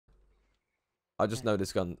I just know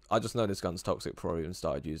this gun. I just know this gun's toxic before I even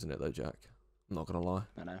started using it, though, Jack. I'm not gonna lie.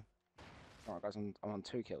 I know. Alright, guys, I'm on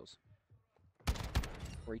 2 kills.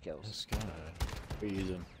 3 kills. Let's go. We use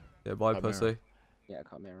them. Yeah, bye, pussy. Yeah, I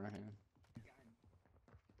can't mirror.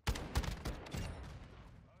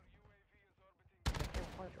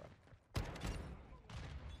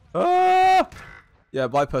 Ah! Yeah,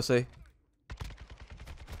 bye, pussy.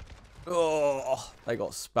 Oh, they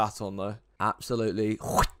got spat on though. Absolutely.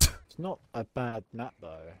 It's not a bad map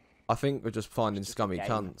though. I think we're just finding just scummy a game.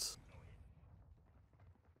 cunts.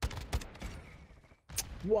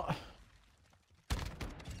 What?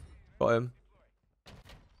 Got him.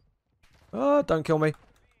 Ah, don't kill me.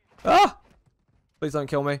 Ah! Please don't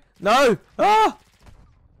kill me. No! Ah!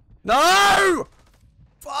 No!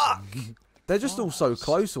 Fuck! They're just all so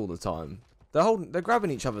close all the time. They're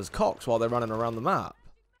grabbing each other's cocks while they're running around the map.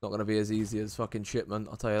 Not gonna be as easy as fucking shipment,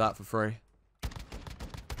 I'll tell you that for free.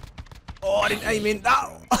 Oh, I didn't aim in.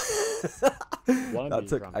 No! That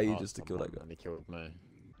took ages to kill that guy. He killed me.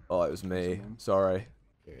 Oh, it was me. Sorry.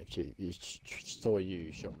 You saw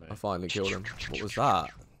you shot me. I finally killed him. What was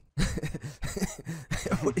that?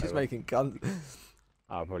 He's making guns.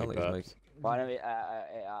 Oh, probably burped.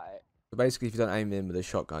 But basically, if you don't aim in with a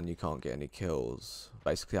shotgun, you can't get any kills.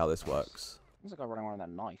 Basically, how this works. There's a guy running around with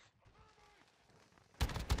that knife.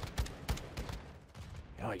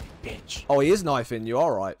 Oh, you bitch. Oh, he is knifing you.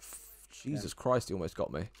 All right. Jesus Christ, he almost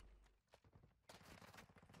got me.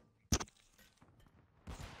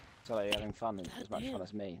 So you're having fun, as much fun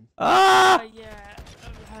as me. Ah! Yeah,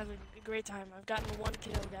 I'm having a great time. I've gotten 1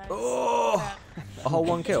 kill, guys. Oh! A whole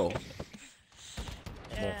 1 kill.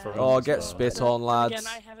 Yeah. Oh, get spit on, lads. Again,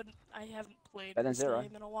 I haven't played Better than this 0.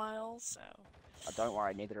 game in a while, so. Don't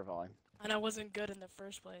worry, neither have I. And I wasn't good in the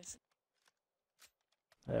first place.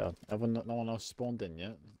 Yeah, no one else spawned in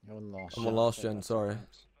yet. You're on last. I'm on last gen, sorry.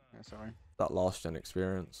 Yeah, sorry. That last gen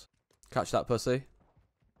experience. Catch that pussy.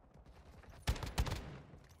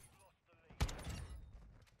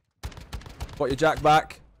 Got your jack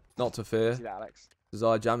back. Not to fear. See that, Alex?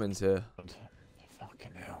 Desire Jammin's here.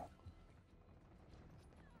 Fucking hell.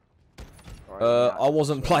 I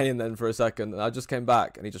wasn't playing then for a second. I just came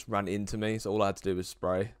back and he just ran into me. So all I had to do was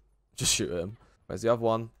spray. Just shoot at him. Where's the other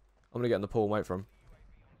one? I'm going to get in the pool and wait for him.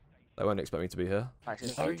 They won't expect me to be here. Alex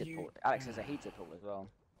is a heated pool. Alex is a heated pool as well.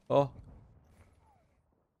 Oh.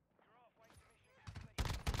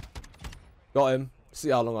 Got him. See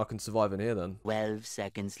how long I can survive in here then. 12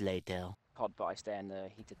 seconds later. COD, but I stay in the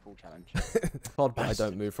heated pool challenge. COD, but I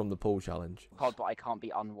don't move from the pool challenge. COD, but I can't be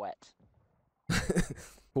unwet.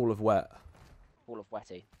 Pool of wet. Pool of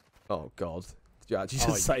wetty. Oh god. Did you actually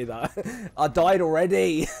just say that? I died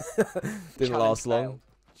already! Didn't last long. Failed.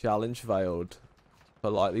 Challenge failed.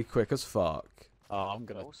 Politely quick as fuck. Oh, I'm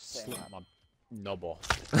gonna slap my knob off.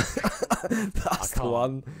 That's the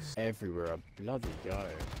one. Everywhere I bloody go.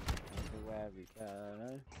 Everywhere we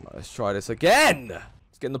go. Let's try this again!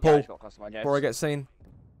 Let's get in the pool Yeah, I just got customized, before I get seen.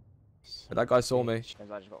 Hey, that guy saw me. I just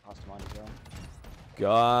got customized as well.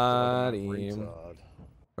 Got him.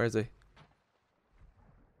 Where is he?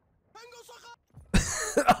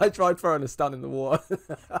 I tried throwing a stun in the water.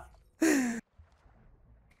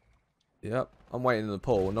 Yep, I'm waiting in the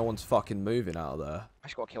pool. No one's fucking moving out of there. I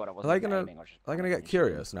just got killed. I Are wasn't they gonna? aiming, Are they gonna get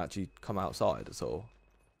curious and actually come outside at all?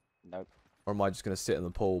 Nope. Or am I just gonna sit in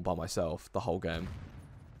the pool by myself the whole game?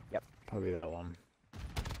 Yep. Probably that one.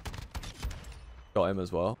 Got him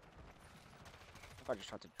as well. If I just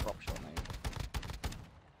tried to drop shot me.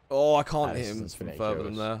 Oh, I can't Alex hit him is from finna further kill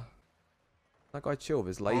than us. there. That guy chill with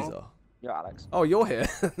his laser. Yeah, Alex. Oh, you're here.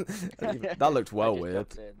 That looked well weird.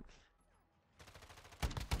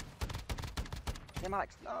 Damn,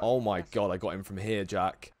 Alex. No. Oh my god, I got him from here,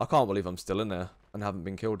 Jack. I can't believe I'm still in there and haven't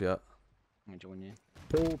been killed yet. I'm gonna join you.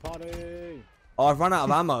 Pool party! Oh, I've run out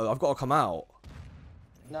of ammo. I've got to come out.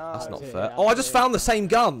 No. That's not it, fair. that's Oh, I just it. found the same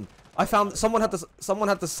gun. I found someone had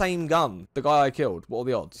the same gun. The guy I killed. What are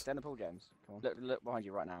the odds? Stay in the pool, James. Come on. Look behind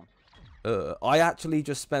you right now. I actually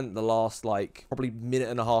just spent the last like probably minute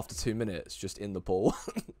and a half to 2 minutes just in the pool.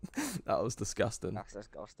 That was disgusting. That's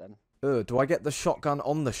disgusting. Do I get the shotgun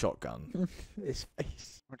on the shotgun? His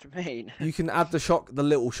face. What do you mean? You can add the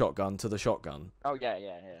little shotgun to the shotgun. Oh yeah.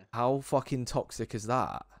 How fucking toxic is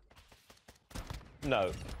that?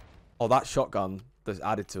 No. Oh, that shotgun that's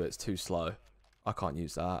added to it's too slow. I can't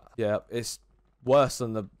use that. Yeah, it's worse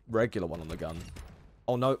than the regular one on the gun.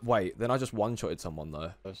 Oh no, wait. Then I just one-shotted someone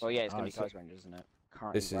though. Oh yeah, it's gonna be close range, isn't it?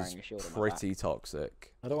 Currently This wearing is a shield on my pretty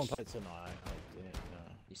toxic. I don't want to play tonight. I didn't know.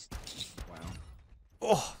 Wow.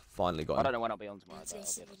 Oh, finally got I him. don't know when I'll be on tomorrow. Let's But go I'll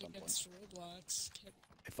be sit on at some point. against Roblox.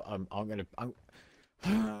 If I'm gonna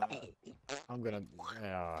I'm gonna.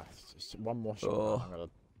 Yeah, just one more shot. Oh. I'm gonna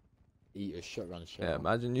eat a shotgun shell. Yeah,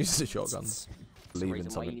 imagine using a shotgun. That's the Leaving reason why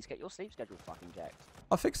you something. need to get your sleep schedule fucking checked.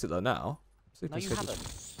 I fixed it though now. No, you schedule.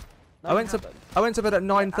 haven't. No, I you went to haven't. I went to bed at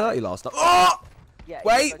 9:30 Alex. last night. Oh! Yeah, you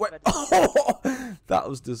Wait, go wait. to bed- Oh! That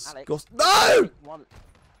was Alex, disgusting. No! one-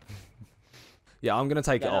 Yeah, I'm gonna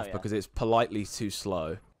take it Yeah, no, off yeah. because it's politely too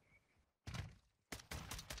slow.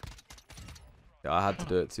 Yeah, I had to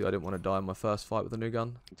do it too. I didn't want to die in my first fight with a new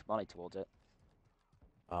gun. It's money towards it.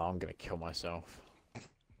 Oh, I'm gonna kill myself.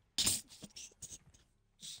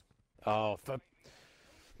 Oh,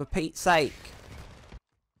 For Pete's sake.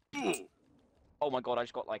 Oh my god, I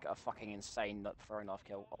just got like a fucking insane nut throwing knife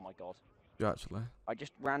kill. Oh my god. You actually? I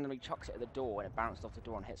just randomly chucks it at the door and it bounced off the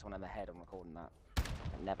door and hit someone in the head. I'm recording that.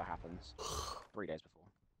 It never happens. 3 days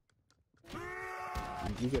before.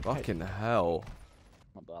 you get paid. Fucking hell.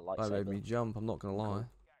 Not that I like That made me jump, I'm not gonna lie.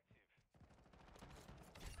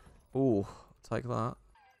 Ooh, take that.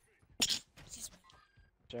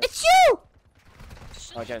 It's you!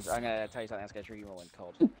 Oh, James, I'm gonna tell you something that's gonna trigger you more when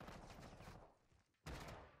cold.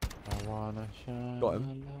 I wanna shine Got him.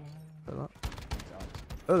 a light. Look at that.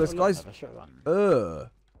 Oh, this guy's. Have a shotgun.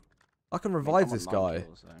 I can revive this guy.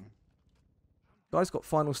 Guy's got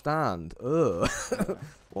final stand. What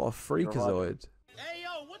a freakazoid. Hey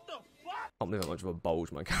yo, what the fuck? I can't believe how much of a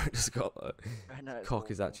bulge my character's got though.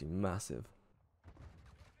 Cock is actually massive.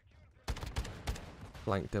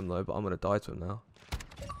 Flanked him though, but I'm gonna die to him now.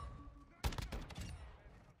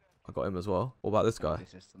 I got him as well. What about this guy?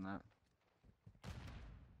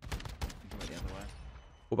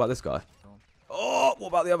 What about this guy? Oh, what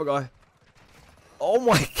about the other guy? Oh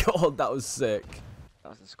my god, that was sick. That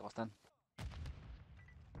was disgusting.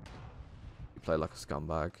 You play like a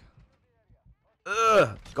scumbag.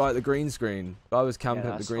 Ugh! Guy at the green screen. Guy was camping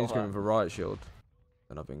Yeah, at the I green saw screen that. with a riot shield.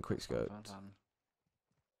 And I've been quick scoped.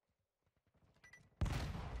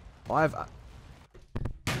 I've.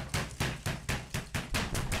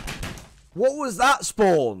 What was that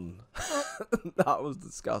spawn? That was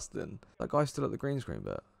disgusting. That guy's still at the green screen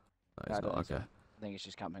bit. No, Yeah, he's I don't not. think so. Okay. I think it's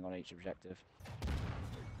just camping on each objective.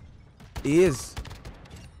 He is.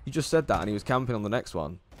 You just said that, and he was camping on the next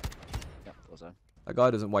one. Yeah, thought so. That guy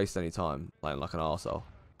doesn't waste any time playing like an arsehole.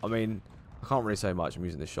 I mean, I can't really say much. I'm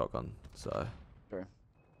using this shotgun, so. True.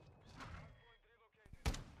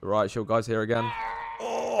 The riot shield guy's here again.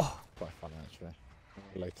 Oh! Quite fun actually.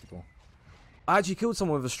 Relatable. I actually killed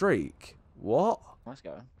someone with a streak. What? Nice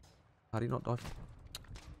go. How do you not die?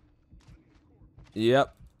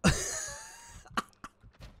 Yep.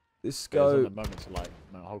 This There's go. a moment to like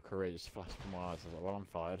my whole career just flashed from my eyes. I was like, well, I'm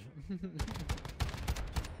fired.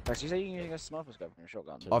 Actually, you say you're using a sniper scope from your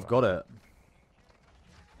shotgun? I've got it.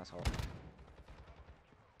 That's hot.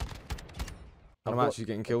 I'm got actually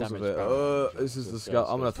getting a kills with damaged it. barrel. This is This the guy's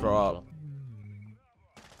I'm gonna got throw damage up.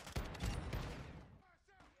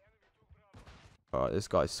 Alright, this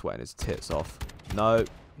guy's sweating his tits off. No,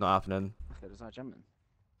 not happening. Okay, there's no jumping.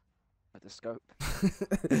 At the scope.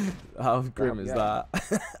 How grim is yeah.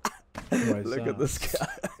 that? Where's Look at that? this guy.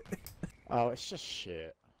 Oh, it's just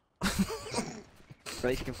shit. At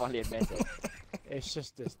least you can finally admit it. It's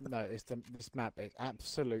just this. No, it's this map is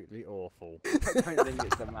absolutely awful. I don't think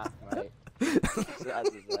it's the map, mate. So as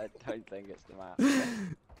I said, don't think it's the map.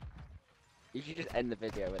 You should just end the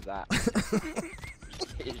video with that.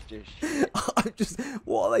 It's just shit. I'm just.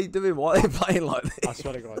 What are they doing? Why are they playing like I this?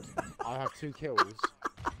 swear to God, I have 2 kills.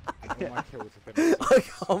 And all my kills have been. I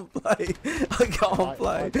can't play. I can't I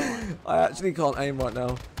play. died. I actually can't aim right now.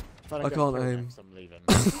 If don't I get can't killed aim. next, I'm leaving.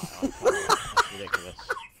 That's ridiculous.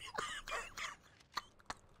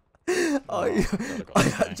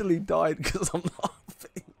 I actually died because I'm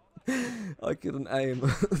laughing. I couldn't aim.